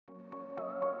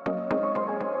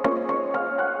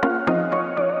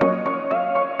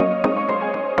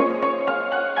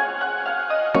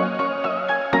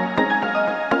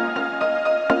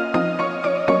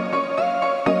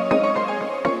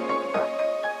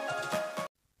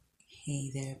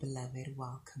Hey there, beloved.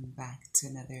 Welcome back to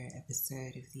another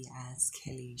episode of the Ask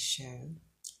Kelly Show.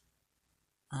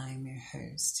 I'm your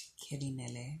host, Kelly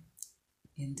Nele,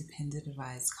 independent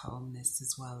advice columnist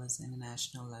as well as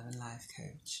international love and life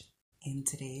coach. In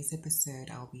today's episode,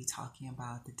 I'll be talking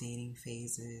about the dating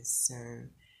phases. So,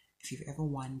 if you've ever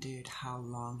wondered how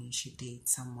long you should date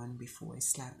someone before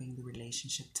slapping the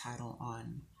relationship title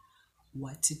on,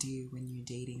 what to do when you're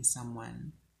dating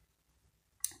someone,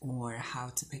 or how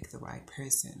to pick the right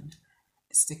person,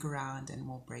 stick around and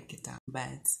we'll break it down.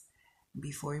 But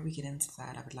before we get into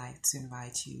that, I would like to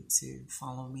invite you to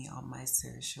follow me on my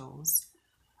socials.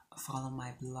 Follow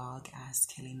my blog,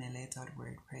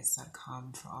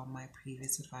 askkellynele.wordpress.com, for all my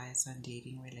previous advice on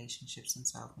dating, relationships, and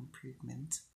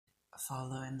self-improvement.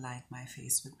 Follow and like my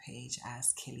Facebook page,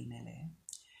 Ask Kelly Nele.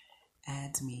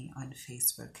 Add me on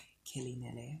Facebook, Kelly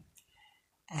Nele.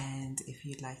 And if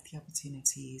you'd like the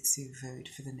opportunity to vote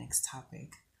for the next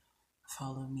topic,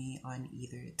 follow me on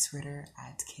either Twitter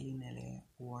at Kelly Nele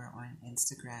or on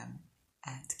Instagram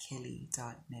at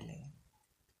kelly.nele.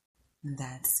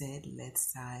 That said,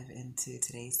 let's dive into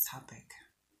today's topic.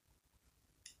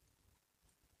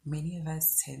 Many of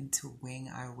us tend to wing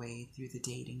our way through the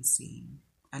dating scene,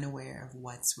 unaware of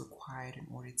what's required in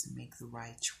order to make the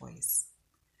right choice.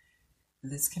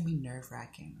 This can be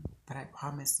nerve-wracking, but I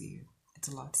promise you, it's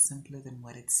a lot simpler than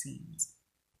what it seems.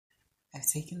 I've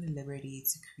taken the liberty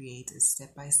to create a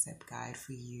step-by-step guide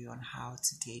for you on how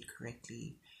to date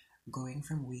correctly, going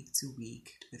from week to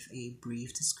week with a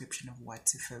brief description of what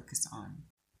to focus on.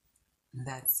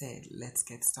 That said, let's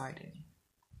get started.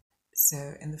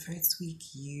 So in the first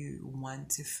week, you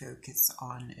want to focus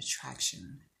on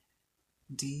attraction.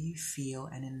 Do you feel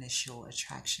an initial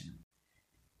attraction?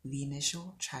 The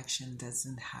initial attraction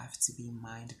doesn't have to be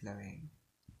mind-blowing.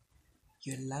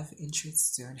 Your love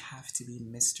interests don't have to be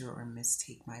Mr. or Miss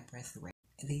Take My Breath Away.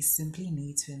 They simply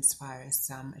need to inspire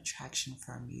some attraction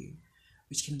from you,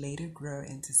 which can later grow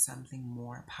into something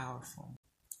more powerful.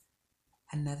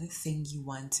 Another thing you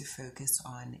want to focus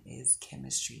on is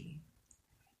chemistry.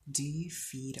 Do you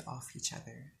feed off each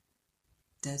other?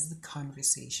 Does the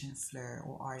conversation flow,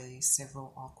 or are there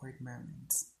several awkward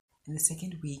moments? In the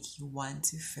second week, you want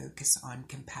to focus on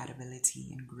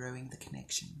compatibility and growing the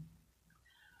connection.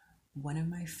 One of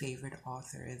my favorite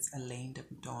authors, Alain de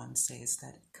Botton, says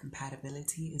that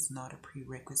compatibility is not a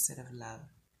prerequisite of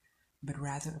love, but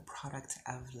rather a product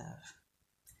of love.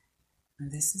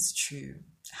 And this is true.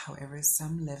 However,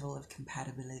 some level of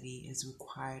compatibility is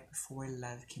required before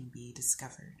love can be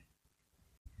discovered.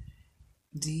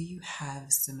 Do you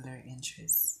have similar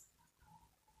interests?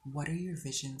 What are your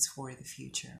visions for the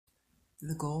future?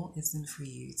 The goal isn't for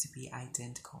you to be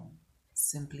identical,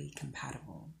 simply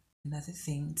compatible. Another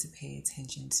thing to pay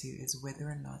attention to is whether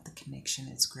or not the connection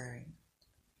is growing.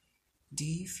 Do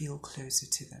you feel closer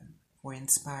to them or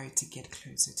inspired to get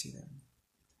closer to them?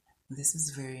 This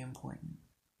is very important.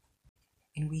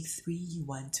 In week 3, you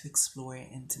want to explore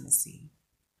intimacy.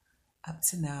 Up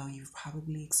to now, you've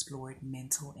probably explored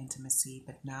mental intimacy,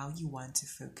 but now you want to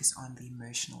focus on the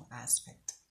emotional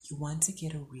aspect. You want to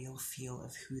get a real feel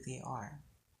of who they are.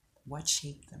 What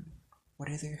shaped them? What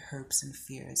are their hopes and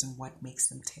fears, and what makes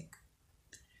them tick?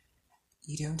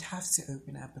 You don't have to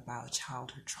open up about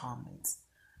childhood traumas,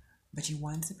 but you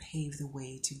want to pave the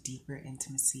way to deeper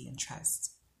intimacy and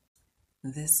trust.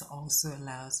 This also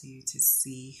allows you to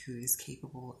see who is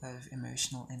capable of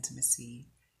emotional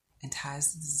intimacy and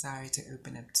has the desire to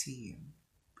open up to you.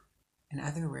 In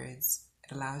other words,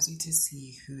 it allows you to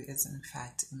see who is in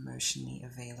fact emotionally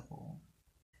available.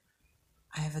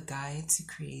 I have a guide to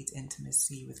create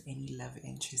intimacy with any love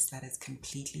interest that is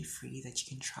completely free that you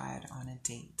can try it on a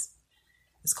date.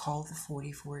 It's called the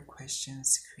 44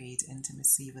 Questions to Create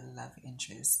Intimacy with a Love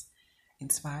Interest,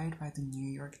 inspired by the New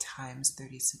York Times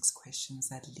 36 Questions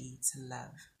That Lead to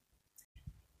Love.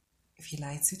 If you'd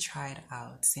like to try it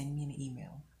out, send me an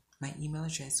email. My email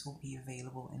address will be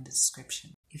available in the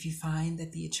description. If you find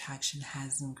that the attraction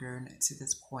hasn't grown to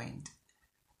this point,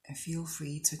 feel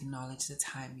free to acknowledge the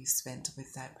time you spent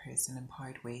with that person and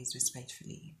part ways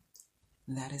respectfully.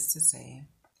 That is to say,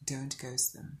 don't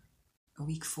ghost them.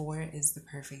 Week 4 is the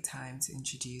perfect time to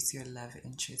introduce your love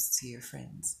interest to your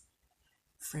friends.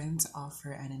 Friends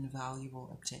offer an invaluable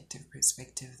objective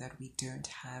perspective that we don't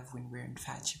have when we're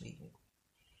infatuated.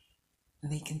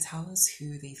 They can tell us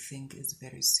who they think is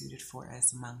better suited for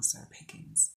us amongst our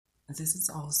pickings. This is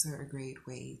also a great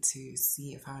way to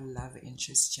see if our love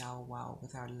interests gel well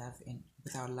with our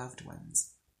loved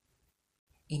ones.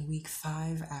 In week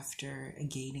 5, after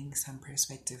gaining some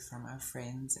perspective from our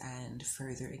friends and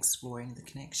further exploring the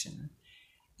connection,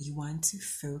 You want to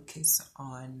focus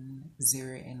on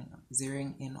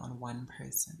zeroing in on one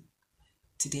person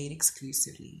to date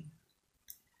exclusively.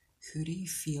 Who do you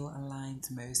feel aligned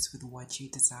most with what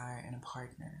you desire in a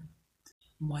partner?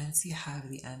 Once you have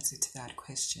the answer to that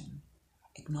question,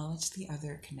 acknowledge the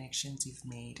other connections you've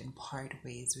made and part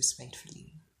ways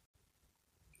respectfully.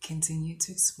 Continue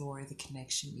to explore the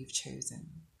connection you've chosen.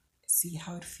 See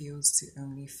how it feels to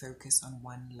only focus on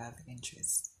one love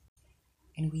interest.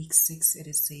 In week 6, it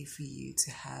is safe for you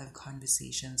to have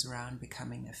conversations around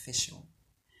becoming official.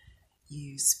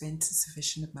 You spent a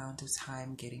sufficient amount of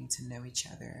time getting to know each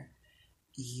other,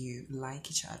 you like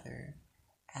each other,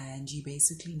 and you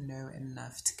basically know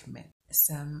enough to commit.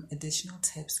 Some additional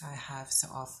tips I have to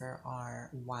offer are: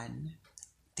 1.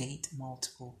 Date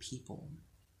multiple people.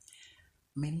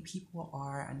 Many people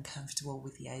are uncomfortable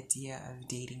with the idea of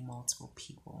dating multiple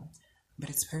people, but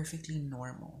it's perfectly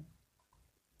normal.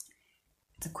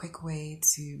 It's a quick way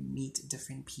to meet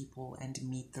different people and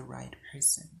meet the right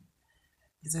person.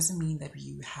 This doesn't mean that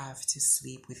you have to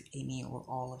sleep with any or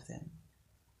all of them.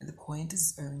 The point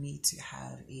is only to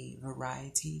have a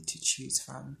variety to choose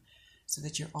from so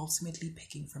that you're ultimately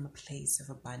picking from a place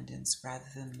of abundance rather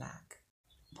than lack.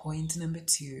 Point number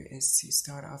 2 is to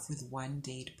start off with 1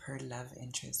 date per love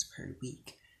interest per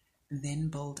week, then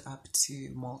build up to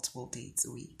multiple dates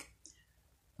a week.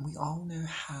 We all know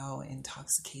how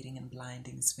intoxicating and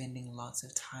blinding spending lots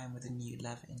of time with a new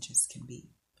love interest can be.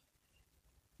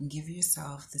 Give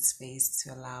yourself the space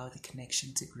to allow the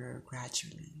connection to grow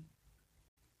gradually.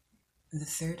 The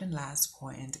third and last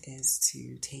point is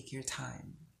to take your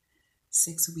time.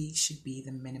 6 weeks should be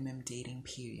the minimum dating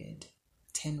period,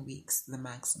 10 weeks the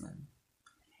maximum.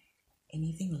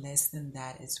 Anything less than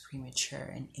that is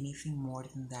premature, and anything more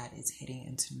than that is heading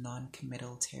into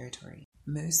non-committal territory.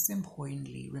 Most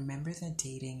importantly, remember that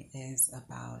dating is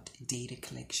about data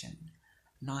collection,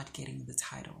 not getting the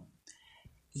title.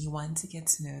 You want to get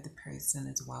to know the person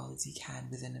as well as you can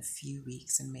within a few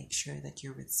weeks and make sure that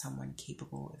you're with someone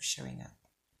capable of showing up.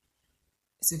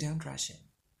 So don't rush it.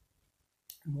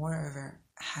 Moreover,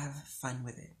 have fun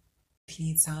with it. If you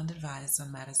need sound advice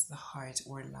on matters of the heart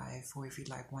or life, or if you'd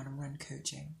like one-on-one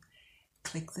coaching,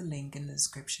 click the link in the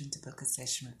description to book a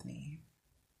session with me.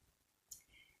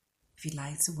 If you'd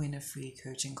like to win a free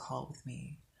coaching call with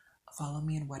me, follow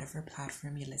me on whatever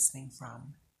platform you're listening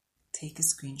from. Take a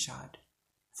screenshot.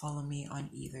 Follow me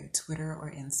on either Twitter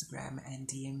or Instagram and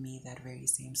DM me that very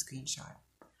same screenshot.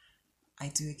 I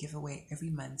do a giveaway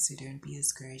every month, so don't be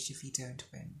discouraged if you don't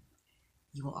win.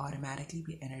 You will automatically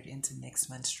be entered into next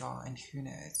month's draw, and who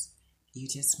knows, you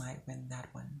just might win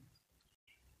that one.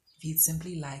 If you'd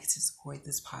simply like to support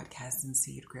this podcast and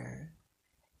see it grow,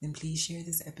 then please share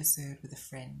this episode with a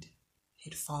friend.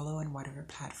 Hit follow on whatever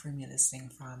platform you're listening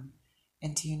from,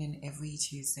 and tune in every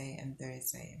Tuesday and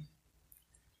Thursday.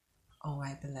 All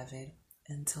right, beloved,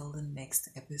 until the next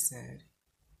episode,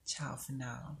 ciao for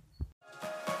now.